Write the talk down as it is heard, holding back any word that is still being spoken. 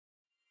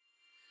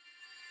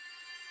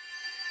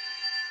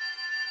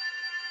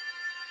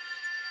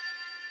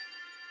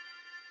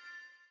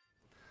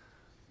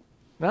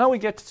Now we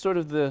get to sort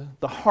of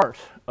the heart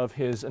of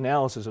his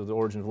analysis of the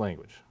origin of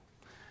language.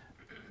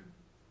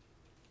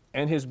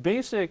 And his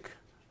basic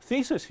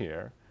thesis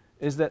here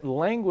is that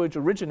language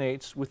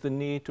originates with the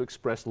need to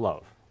express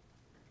love.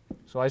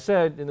 So I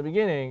said in the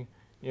beginning,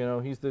 you know,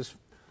 he's this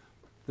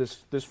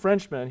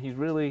Frenchman, he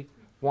really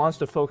wants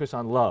to focus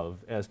on love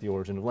as the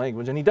origin of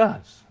language, and he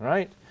does,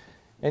 right?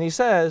 And he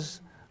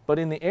says, but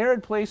in the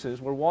arid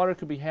places where water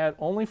could be had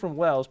only from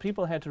wells,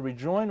 people had to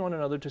rejoin one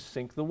another to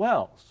sink the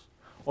wells,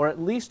 or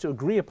at least to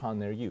agree upon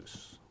their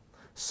use.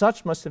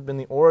 Such must have been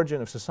the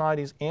origin of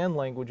societies and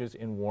languages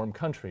in warm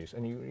countries.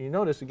 And you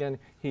notice, again,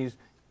 he's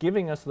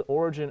giving us the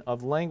origin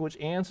of language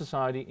and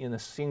society in a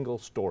single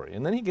story.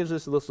 And then he gives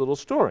us this little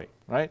story,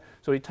 right?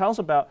 So he tells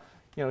about,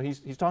 you know,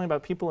 he's talking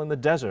about people in the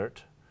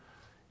desert,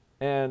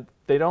 and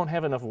they don't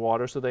have enough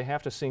water, so they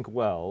have to sink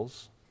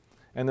wells.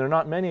 And there are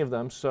not many of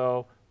them,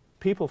 so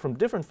people from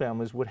different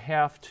families would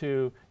have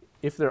to,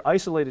 if they're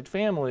isolated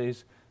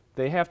families,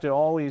 they have to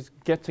always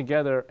get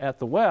together at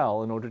the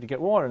well in order to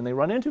get water, and they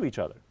run into each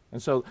other.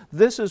 And so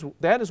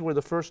that is where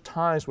the first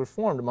ties were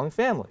formed among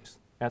families,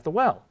 at the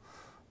well.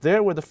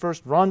 There were the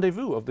first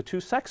rendezvous of the two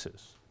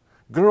sexes.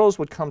 Girls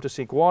would come to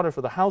seek water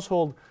for the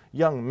household.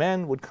 Young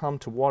men would come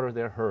to water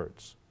their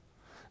herds.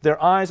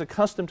 Their eyes,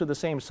 accustomed to the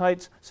same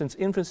sights since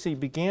infancy,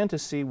 began to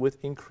see with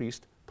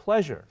increased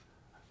pleasure.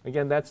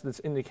 Again, that's this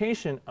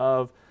indication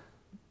of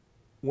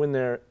when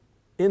they're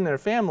in their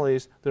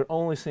families, they're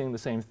only seeing the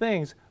same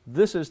things.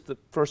 This is the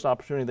first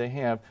opportunity they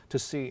have to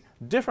see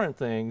different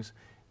things,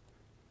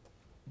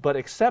 but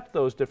accept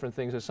those different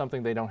things as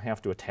something they don't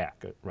have to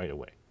attack right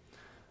away.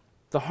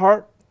 The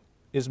heart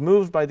is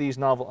moved by these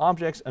novel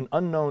objects. An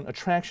unknown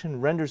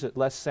attraction renders it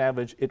less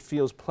savage. It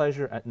feels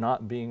pleasure at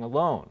not being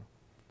alone.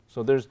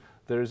 So there's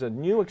a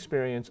new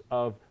experience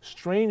of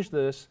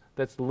strangeness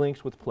that's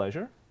linked with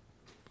pleasure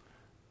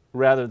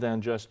rather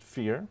than just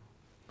fear.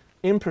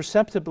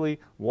 Imperceptibly,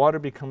 water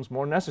becomes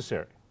more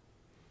necessary.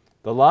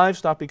 The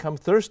livestock become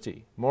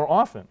thirsty more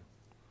often,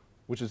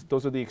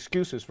 those are the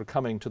excuses for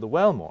coming to the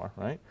well more,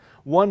 right?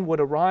 One would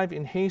arrive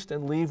in haste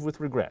and leave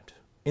with regret.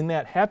 In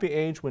that happy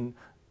age when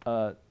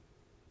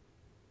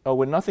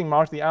nothing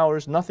marked the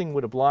hours, nothing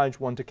would oblige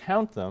one to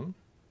count them,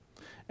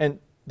 and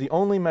the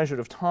only measure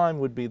of time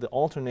would be the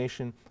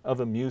alternation of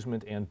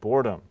amusement and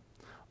boredom.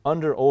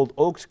 Under old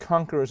oaks,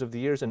 conquerors of the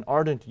years, an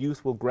ardent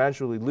youth will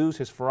gradually lose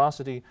his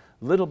ferocity.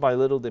 Little by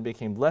little, they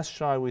became less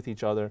shy with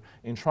each other.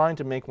 In trying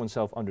to make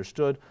oneself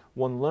understood,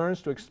 one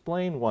learns to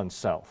explain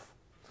oneself.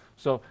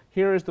 So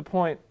here is the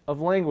point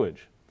of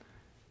language.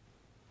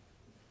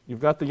 You've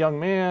got the young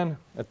man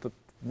at the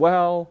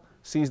well,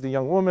 sees the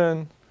young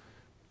woman.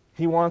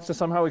 He wants to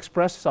somehow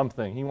express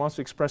something. He wants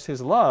to express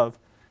his love.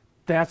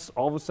 That's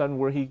all of a sudden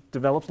where he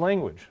develops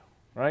language,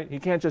 right? He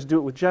can't just do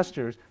it with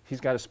gestures. He's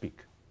got to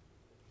speak.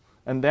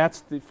 And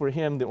that's, for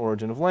him, the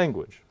origin of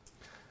language.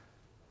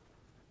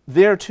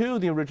 There, too,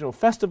 the original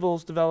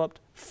festivals developed.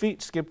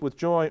 Feet skipped with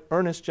joy.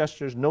 Earnest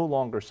gestures no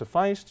longer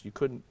sufficed. You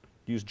couldn't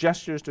use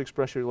gestures to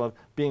express your love,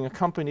 being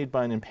accompanied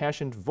by an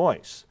impassioned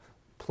voice.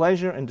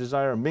 Pleasure and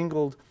desire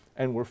mingled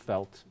and were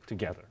felt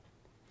together.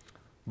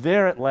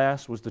 There, at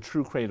last, was the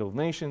true cradle of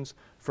nations.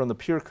 From the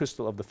pure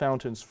crystal of the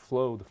fountains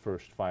flow the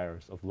first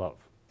fires of love.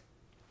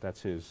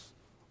 That's his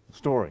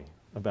story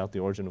about the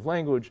origin of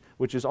language,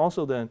 which is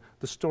also then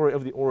the story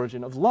of the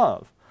origin of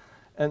love.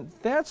 And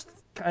that's,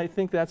 I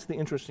think that's the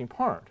interesting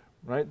part,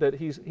 right? That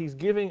he's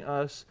giving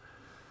us,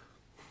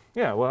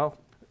 yeah, well,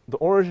 the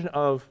origin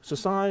of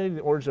society, the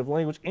origin of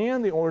language,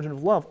 and the origin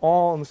of love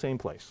all in the same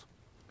place.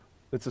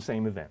 It's the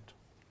same event.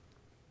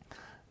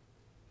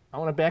 I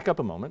want to back up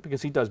a moment,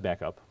 because he does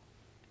back up.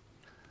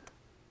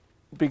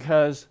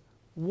 Because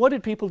what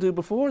did people do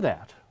before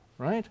that,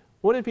 right?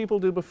 What did people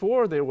do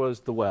before there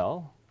was the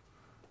well?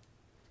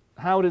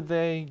 How did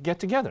they get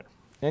together?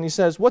 And he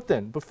says, what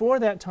then? Before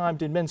that time,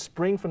 did men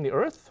spring from the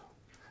earth?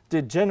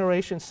 Did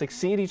generations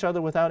succeed each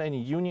other without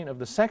any union of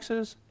the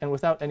sexes and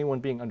without anyone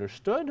being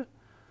understood?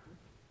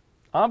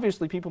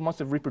 Obviously, people must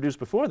have reproduced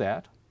before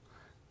that.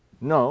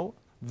 No,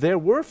 there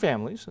were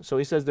families. So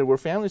he says there were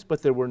families,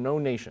 but there were no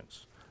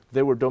nations.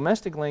 There were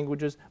domestic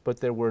languages, but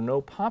there were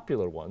no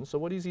popular ones. So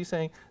what is he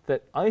saying?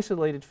 That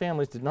isolated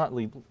families did not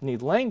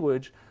need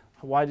language.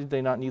 Why did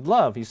they not need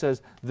love? He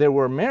says there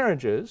were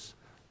marriages,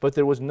 but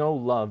there was no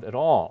love at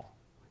all.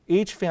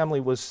 Each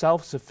family was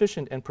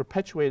self-sufficient and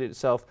perpetuated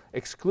itself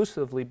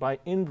exclusively by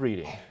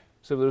inbreeding.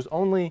 So there was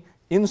only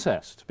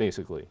incest,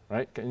 basically,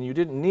 right? And you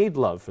didn't need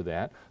love for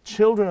that.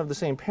 Children of the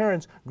same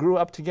parents grew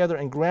up together,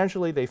 and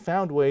gradually they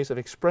found ways of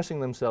expressing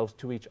themselves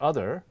to each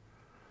other.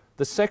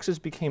 The sexes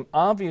became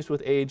obvious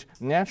with age.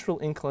 Natural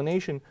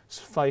inclination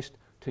sufficed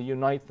to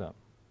unite them.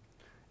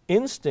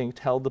 Instinct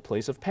held the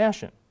place of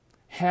passion.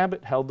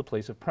 Habit held the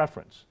place of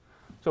preference.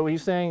 So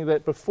he's saying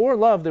that before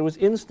love there was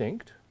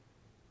instinct,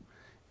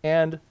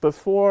 and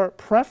before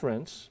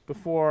preference,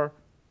 before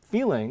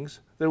feelings,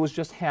 there was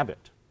just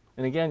habit.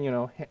 And again, you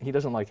know, he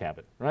doesn't like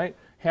habit, right?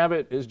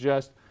 Habit is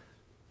just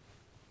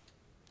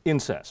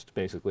incest,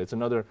 basically. It's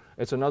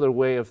another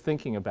way of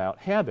thinking about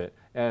habit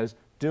as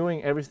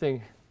doing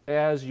everything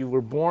as you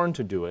were born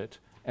to do it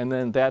and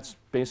then that's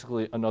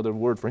basically another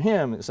word for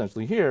him,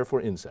 essentially here,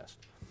 for incest.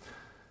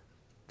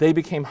 They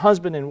became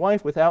husband and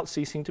wife without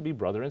ceasing to be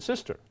brother and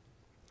sister.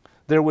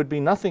 There would be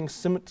nothing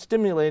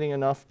stimulating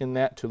enough in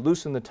that to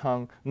loosen the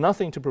tongue,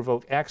 nothing to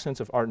provoke accents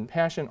of ardent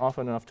passion,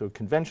 often enough to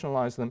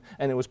conventionalize them,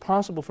 and it was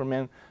possible for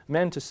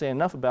men to say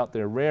enough about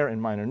their rare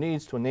and minor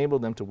needs to enable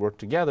them to work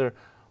together.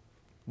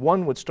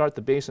 One would start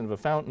the basin of a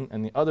fountain,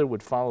 and the other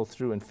would follow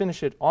through and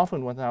finish it,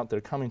 often without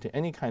their coming to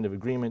any kind of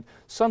agreement,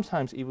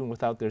 sometimes even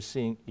without their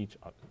seeing each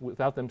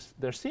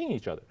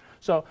other.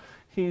 So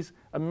he's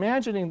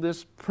imagining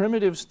this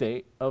primitive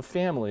state of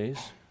families.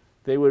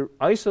 They were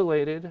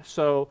isolated,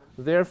 so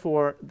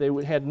therefore they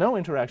had no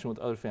interaction with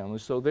other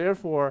families, so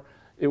therefore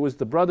it was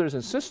the brothers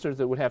and sisters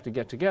that would have to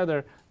get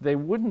together. They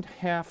wouldn't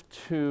have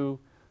to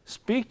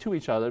speak to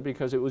each other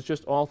because it was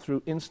just all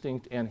through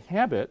instinct and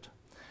habit.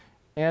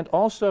 And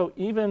also,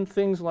 even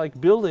things like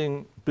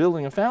building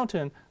a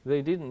fountain,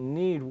 they didn't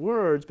need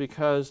words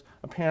because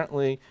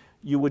apparently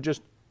you would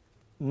just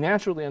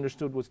naturally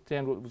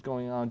understand what was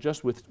going on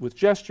just with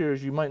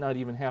gestures. You might not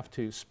even have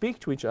to speak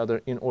to each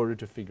other in order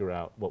to figure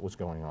out what was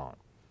going on.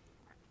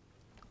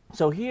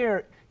 So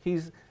here,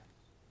 he's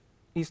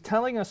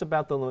telling us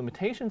about the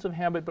limitations of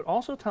habit, but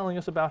also telling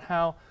us about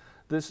how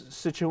this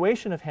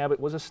situation of habit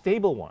was a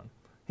stable one.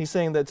 He's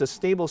saying that it's a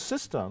stable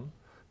system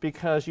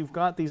because you've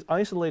got these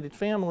isolated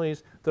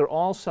families, they're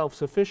all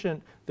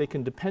self-sufficient, they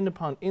can depend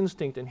upon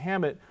instinct and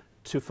habit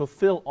to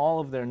fulfill all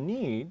of their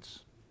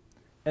needs,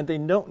 and they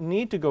don't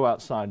need to go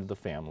outside of the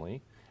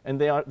family, and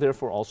they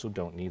therefore also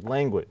don't need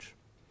language.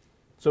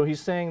 So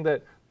he's saying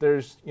that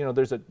there's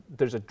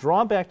a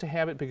drawback to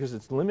habit because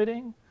it's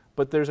limiting,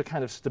 but there's a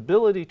kind of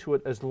stability to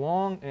it as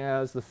long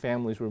as the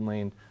families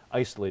remain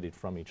isolated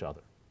from each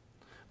other.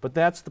 But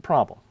that's the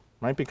problem,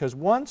 right? Because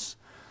once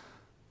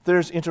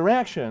there's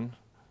interaction,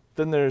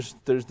 then there's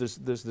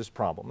this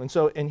problem.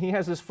 And he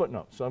has this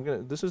footnote. So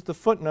this is the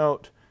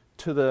footnote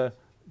to the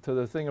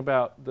thing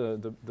about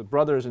the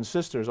brothers and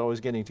sisters always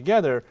getting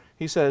together.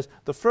 He says,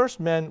 the first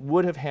men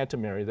would have had to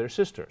marry their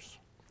sisters.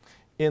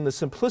 In the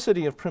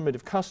simplicity of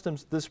primitive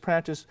customs, this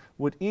practice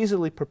would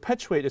easily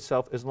perpetuate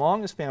itself as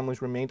long as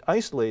families remained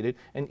isolated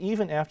and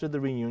even after the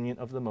reunion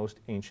of the most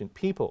ancient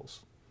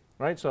peoples.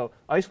 Right? So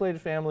isolated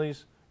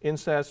families,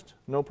 incest,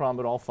 no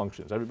problem, it all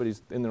functions.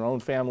 Everybody's in their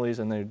own families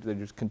and they're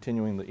just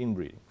continuing the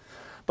inbreeding.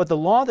 But the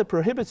law that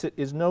prohibits it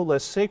is no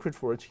less sacred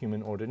for its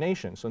human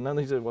ordination. So none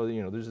of these,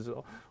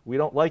 well, we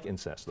don't like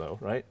incest though,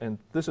 right? And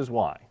this is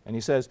why. And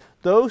he says,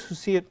 those who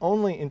see it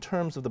only in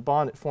terms of the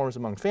bond it forms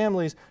among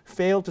families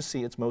fail to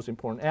see its most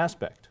important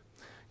aspect.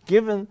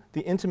 Given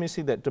the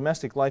intimacy that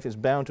domestic life is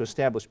bound to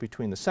establish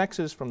between the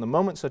sexes, from the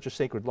moment such a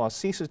sacred law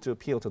ceases to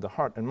appeal to the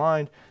heart and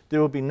mind, there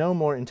will be no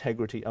more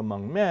integrity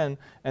among men,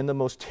 and the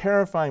most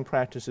terrifying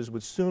practices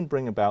would soon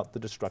bring about the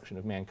destruction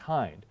of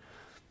mankind.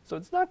 So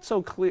it's not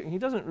so clear. He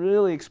doesn't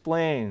really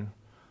explain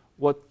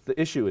what the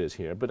issue is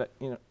here, but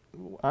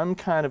I'm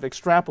kind of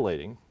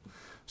extrapolating.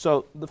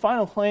 So the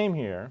final claim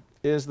here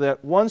is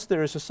that once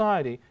there is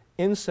society,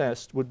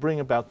 incest would bring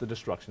about the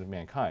destruction of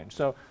mankind.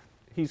 So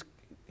he's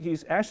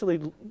actually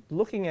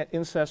looking at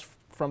incest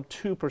from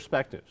two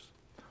perspectives.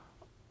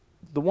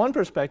 The one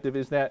perspective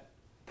is that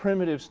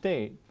primitive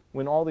state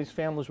when all these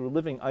families were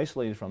living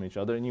isolated from each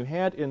other, and you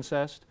had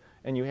incest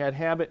and you had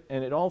habit,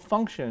 and it all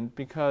functioned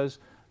because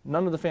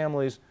none of the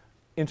families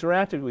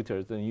interacted with each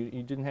other.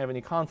 You didn't have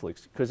any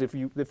conflicts, because if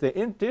they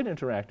did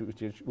interact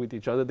with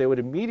each other, they would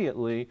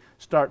immediately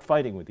start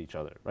fighting with each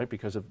other, right?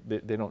 Because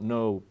they don't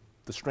know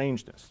the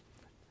strangeness.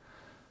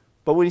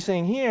 But what he's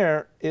saying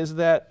here is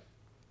that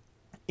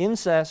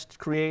incest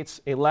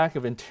creates a lack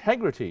of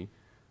integrity,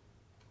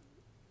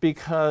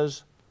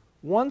 because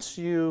once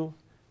you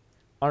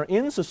are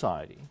in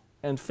society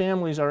and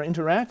families are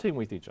interacting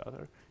with each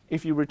other,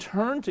 if you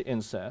return to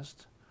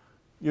incest,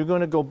 you're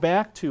going to go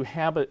back to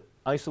habit,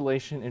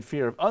 isolation, and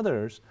fear of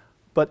others,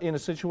 but in a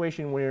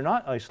situation where you're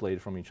not isolated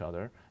from each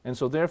other, and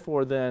so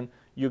therefore then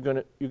you're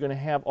going to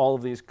have all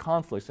of these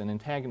conflicts and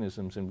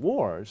antagonisms and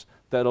wars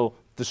that'll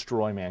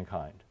destroy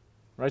mankind,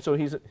 right? So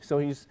he's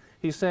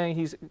saying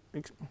he's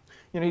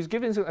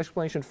giving an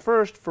explanation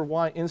first for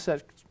why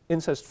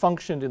incest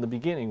functioned in the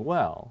beginning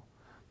well,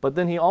 but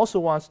then he also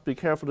wants to be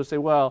careful to say,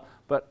 well,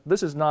 but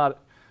this is not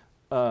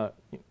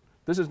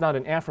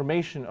an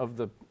affirmation of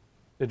the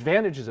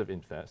advantages of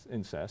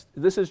incest.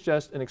 This is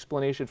just an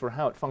explanation for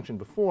how it functioned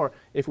before.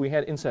 If we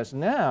had incest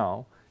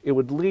now, it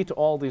would lead to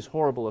all these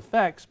horrible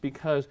effects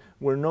because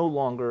we're no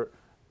longer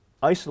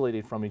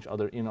isolated from each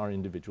other in our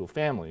individual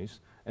families,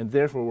 and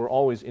therefore we're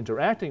always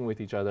interacting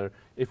with each other.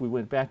 If we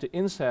went back to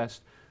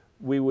incest,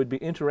 we would be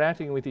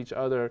interacting with each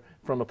other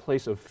from a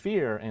place of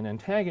fear and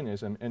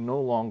antagonism, and no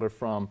longer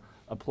from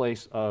a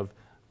place of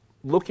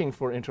looking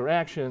for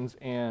interactions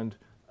and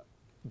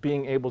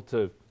being able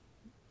to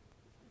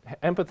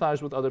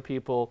empathize with other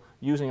people,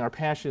 using our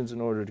passions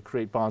in order to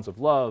create bonds of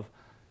love.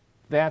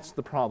 That's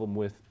the problem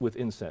with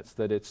incest,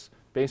 that it's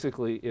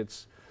basically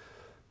it's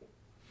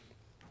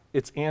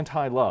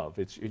anti-love.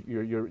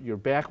 You're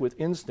back with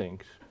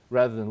instinct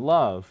rather than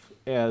love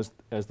as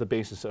the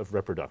basis of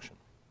reproduction.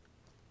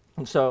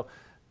 And so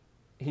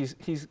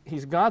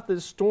he's got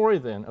this story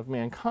then of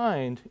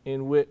mankind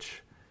in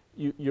which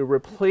you're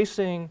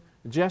replacing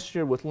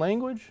gesture with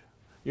language.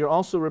 You're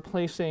also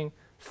replacing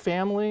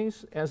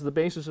families as the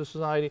basis of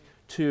society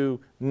to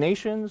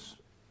nations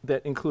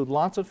that include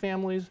lots of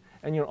families,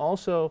 and you're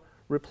also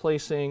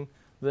replacing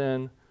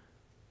then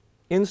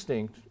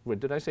instinct. Wait,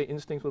 did I say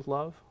instinct with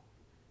love?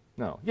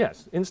 No.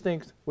 Yes,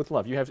 instinct with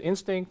love. You have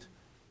instinct,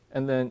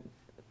 and then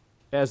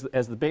as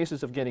the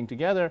basis of getting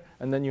together,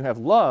 and then you have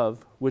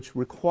love, which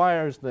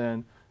requires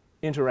then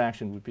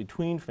interaction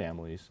between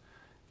families.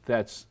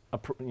 That's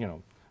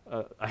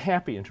a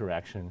happy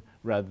interaction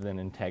rather than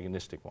an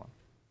antagonistic one.